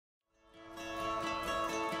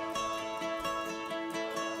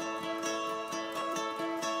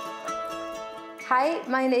Hi,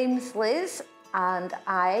 my name's Liz and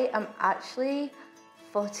I am actually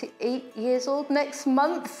 48 years old next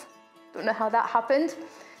month. Don't know how that happened.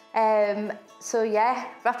 So yeah,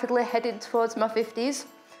 rapidly headed towards my 50s,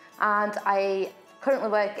 and I currently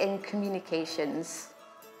work in communications.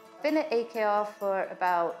 Been at AKR for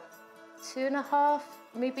about 2.5,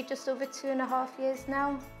 maybe just over 2.5 years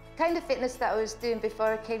now. The kind of fitness that I was doing before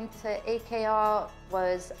I came to AKR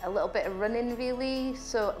was a little bit of running really.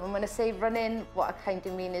 So when I say running, what I kind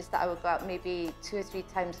of mean is that I would go out maybe 2 or 3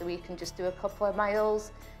 times a week and just do a couple of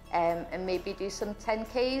miles and maybe do some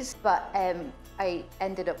 10Ks. But I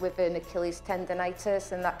ended up with an Achilles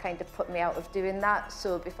tendonitis and that kind of put me out of doing that.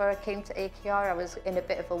 So before I came to AKR, I was in a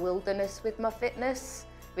bit of a wilderness with my fitness,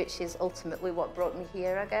 which is ultimately what brought me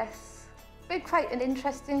here, I guess. It's been quite an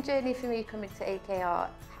interesting journey for me coming to AKR.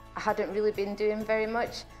 I hadn't really been doing very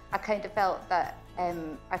much. I kind of felt that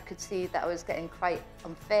I could see that I was getting quite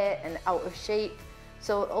unfit and out of shape.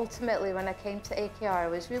 So ultimately when I came to AKR, I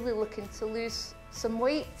was really looking to lose some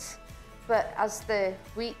weight. But as the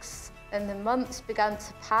weeks and the months began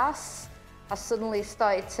to pass, I suddenly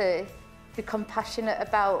started to become passionate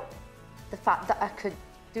about the fact that I could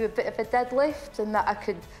do a bit of a deadlift and that I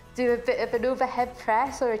could do a bit of an overhead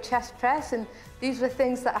press or a chest press. And these were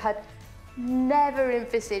things that I had never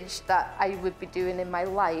envisaged that I would be doing in my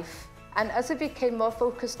life. And as I became more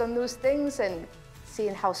focused on those things and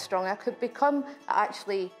seeing how strong I could become, I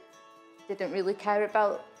actually didn't really care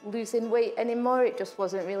about losing weight anymore. It just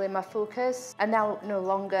wasn't really my focus. I now no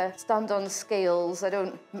longer stand on scales. I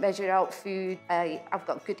don't measure out food. I've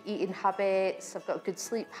got good eating habits. I've got good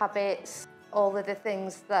sleep habits. All of the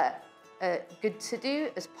things that are good to do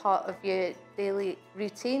as part of your daily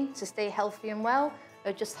routine to stay healthy and well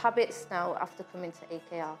are just habits now after coming to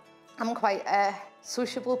AKR. I'm quite a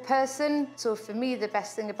sociable person, so for me the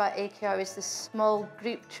best thing about AKR is the small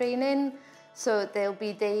group training. So there'll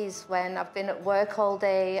be days when I've been at work all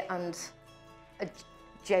day and I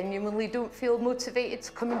genuinely don't feel motivated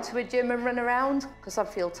to come into a gym and run around because I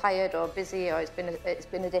feel tired or busy or it's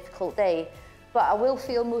been a difficult day. But I will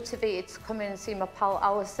feel motivated to come in and see my pal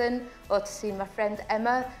Alison or to see my friend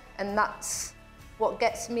Emma, and that's what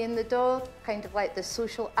gets me in the door, kind of like the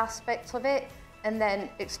social aspect of it. And then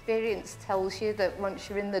experience tells you that once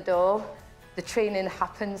you're in the door, the training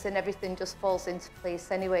happens and everything just falls into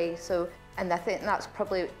place anyway. And I think that's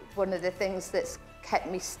probably one of the things that's kept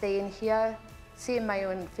me staying here, seeing my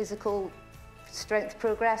own physical strength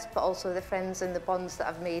progress, but also the friends and the bonds that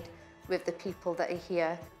I've made with the people that are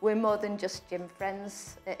here. We're more than just gym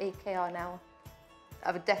friends at AKR now.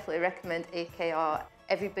 I would definitely recommend AKR.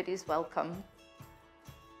 Everybody's welcome.